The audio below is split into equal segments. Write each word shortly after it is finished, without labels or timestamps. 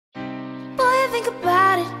think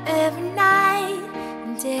about it every night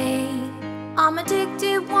and day. I'm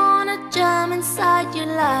addicted, wanna jump inside your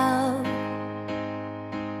love.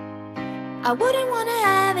 I wouldn't wanna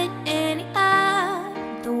have it any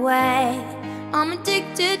other way. I'm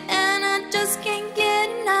addicted and I just can't get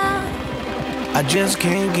enough. I just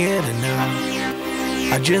can't get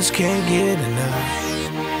enough. I just can't get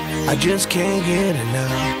enough. I just can't get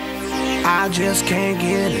enough. I just can't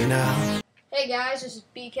get enough. Hey guys, this is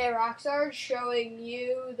BK Rockstar showing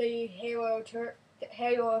you the Halo 3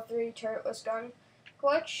 turretless gun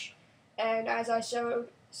glitch. And as I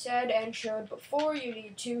said and showed before, you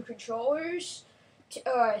need two controllers.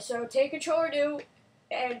 So take controller 2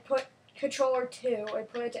 and put controller 2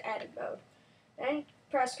 and put it to edit mode. Then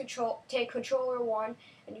take controller 1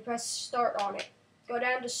 and you press start on it. Go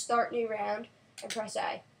down to start new round and press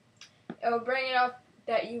A. It will bring it up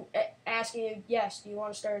that you asking you, yes, do you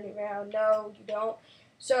want to start a new round? No, you don't.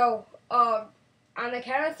 So on the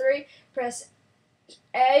count of 3, press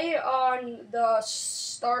A on the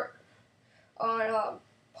start on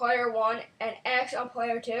player 1 and X on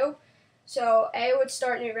player 2. So A would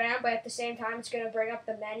start new round, but at the same time it's going to bring up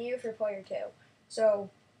the menu for player 2. So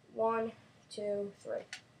 1, 2, 3.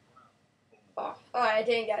 Oh, I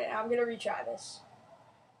didn't get it. I'm going to retry this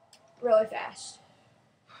really fast.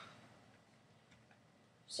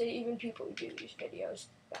 See, even people who do these videos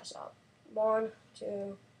mess up. 1,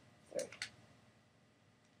 2, 3.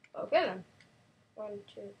 Okay then. 1,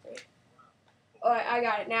 2, 3. Alright, I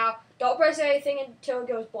got it. Now, don't press anything until it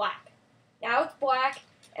goes black. Now it's black,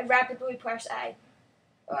 and rapidly press A.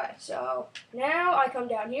 Alright, so now I come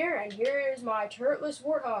down here, and here is my turretless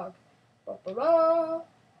warthog. Ba-ba-ba.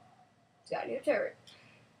 It's got a new turret.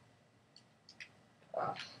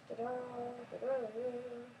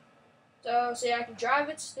 So, see, I can drive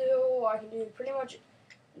it still. I can do pretty much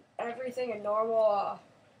everything a normal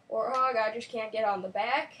warthog. I just can't get on the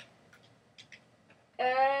back.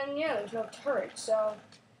 And yeah, there's no turret, so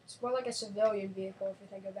it's more like a civilian vehicle if you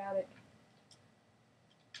think about it.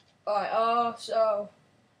 Alright, so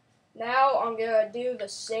now I'm gonna do the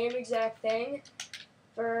same exact thing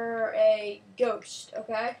for a ghost,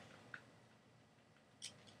 okay?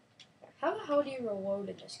 How the hell do you reload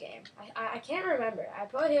in this game? I can't remember. I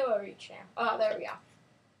put Halo Reach now. Oh, there we go.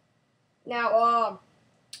 Now,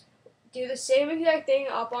 do the same exact thing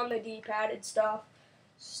up on the D-pad and stuff.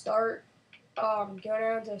 Start, go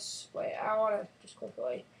down to, wait, I want to just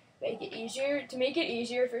quickly make it easier. To make it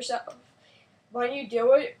easier for yourself, when you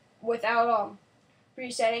do it without,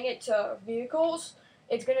 resetting it to vehicles,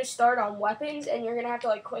 it's going to start on weapons, and you're going to have to,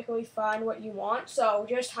 like, quickly find what you want. So,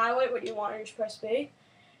 just highlight what you want and just press B.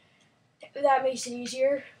 That makes it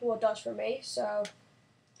easier. Well, it does for me. So,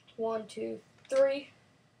 1, 2, 3.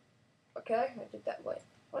 Okay, I did that. Wait,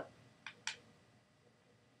 what?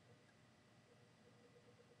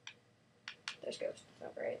 There's Ghost.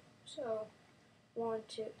 Not great. So, 1,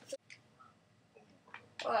 2, 3.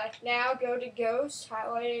 Alright, now go to Ghost.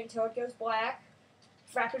 Highlight it until it goes black.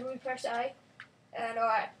 Rapidly press A. And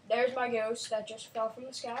alright, there's my Ghost that just fell from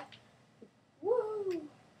the sky. Woo!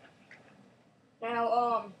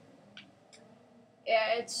 Now,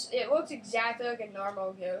 yeah, it looks exactly like a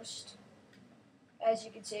normal ghost. As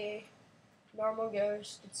you can see, normal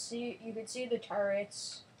ghost. You can see the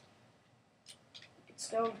turrets. You can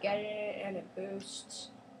still get it, and it boosts.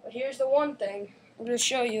 But here's the one thing. I'm gonna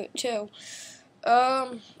show you it too.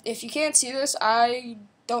 If you can't see this, I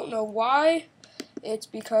don't know why. It's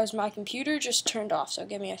because my computer just turned off. So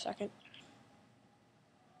give me a second.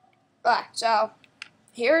 Alright, so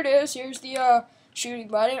here it is. Here's the shooting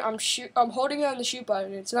button. I'm holding on the shoot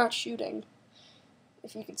button. It's not shooting.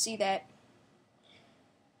 If you can see that.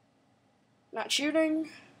 Not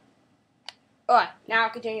shooting. Alright, now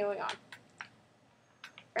continuing on.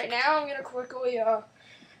 Right now I'm gonna quickly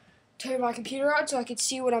turn my computer on so I can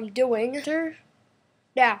see what I'm doing.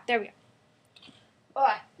 Now, there we go.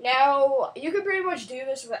 Alright, now you can pretty much do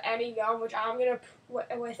this with any gun, which I'm gonna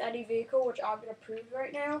with any vehicle, which I'm gonna prove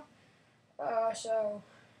right now. So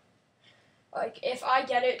like, if I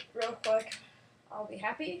get it real quick, I'll be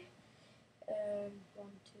happy. 1,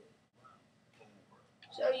 2.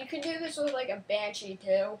 So you can do this with like a Banshee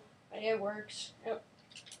too, and it works. Yep.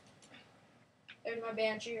 There's my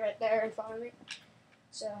Banshee right there in front of me.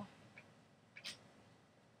 So,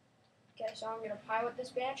 okay, so I'm gonna pilot this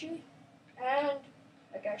Banshee, and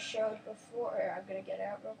like I showed before, I'm gonna get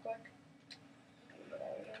out real quick.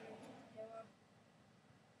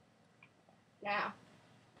 Now.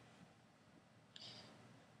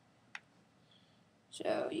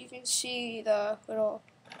 So you can see the little,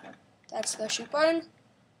 that's the shoot button.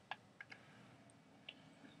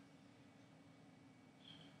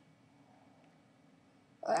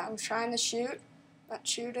 I'm trying to shoot, not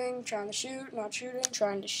shooting, trying to shoot, not shooting,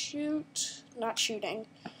 trying to shoot, not shooting.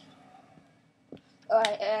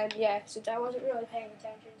 Alright, and yeah, since I wasn't really paying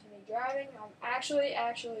attention to me driving, I'm actually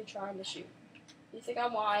trying to shoot. You think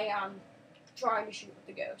I'm lying? I'm trying to shoot with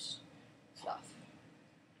the ghost stuff.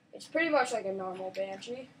 It's pretty much like a normal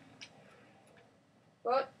Banshee.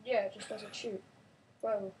 But, yeah, it just doesn't shoot.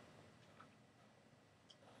 Whoa.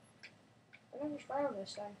 I never found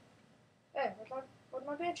this thing. Hey, where'd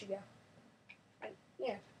my Banshee go?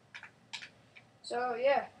 Yeah. So,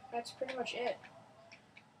 yeah, that's pretty much it.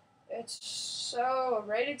 So,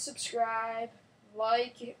 rate, subscribe,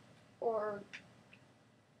 like, or,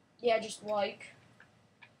 yeah, just like.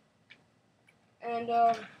 And,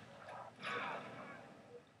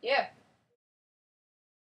 yeah.